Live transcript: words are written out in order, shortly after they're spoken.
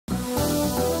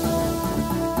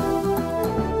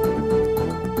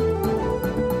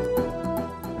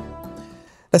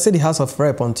They say the House of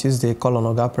Rep on Tuesday called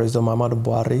on Presido Muhammadu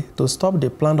Buhari to stop the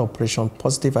planned Operation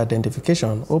Positive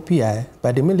Identification, OPI,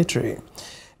 by the military.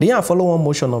 The year follow one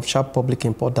motion of sharp public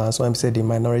importance when say the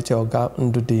minority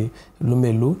Ndudi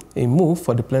Elumelu, a move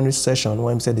for the plenary session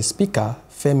when say the Speaker,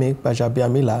 Femi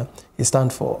Gbajabiamila, is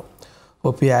stand for.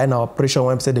 OPI in operation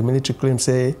when say the military claims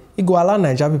say it go allow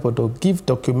Naija people to give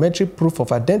documentary proof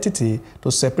of identity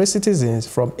to separate citizens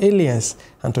from aliens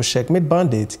and to checkmate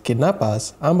bandits,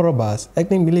 kidnappers, armed robbers,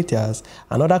 ethnic militias,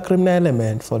 and other criminal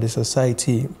elements for the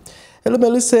society.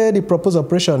 Elumelu said the proposed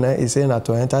operation is aimed at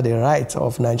to enter the rights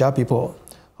of Naija people.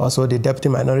 Also, the Deputy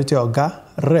Minority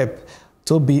Rep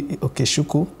Toby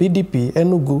Okechukwu,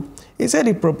 PDP-Enugu, he said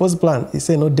the proposed plan is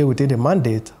no deal within the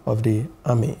mandate of the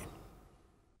army.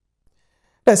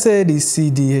 They say the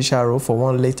CDHRO for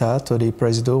one letter to the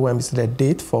Presido when we say the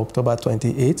date for October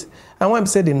 28, and when we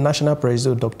say the National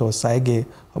Presido Dr. Saige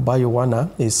Obayowana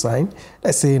is signed,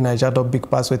 they say Naija do big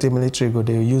pass with the military go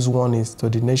they use warnings to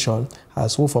the nation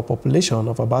as well for population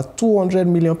of about 200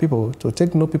 million people to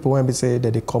take no people when we say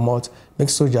that they come out, make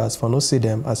soldiers for no see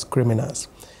them as criminals.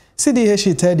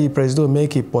 CDH tell the Presido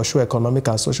make it pursue economic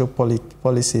and social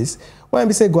policies when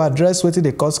we say go address what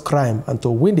they cause crime and to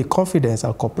win the confidence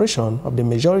and cooperation of the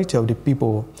majority of the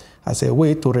people as a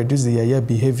way to reduce the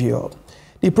behavior.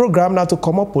 The program now to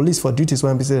come up police for duties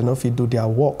when we say they no fit do their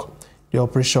work. The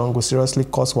operation will seriously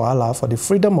cause wahala for the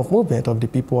freedom of movement of the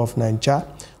people of Naija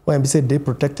when we say they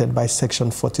protected by Section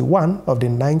 41 of the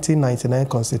 1999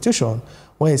 Constitution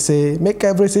when it say make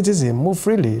every citizen move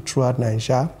freely throughout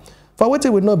Naija. For what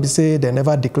it would not be say they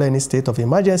never declare any state of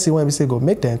emergency when we say go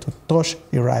make them to touch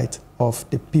the right of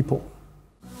the people.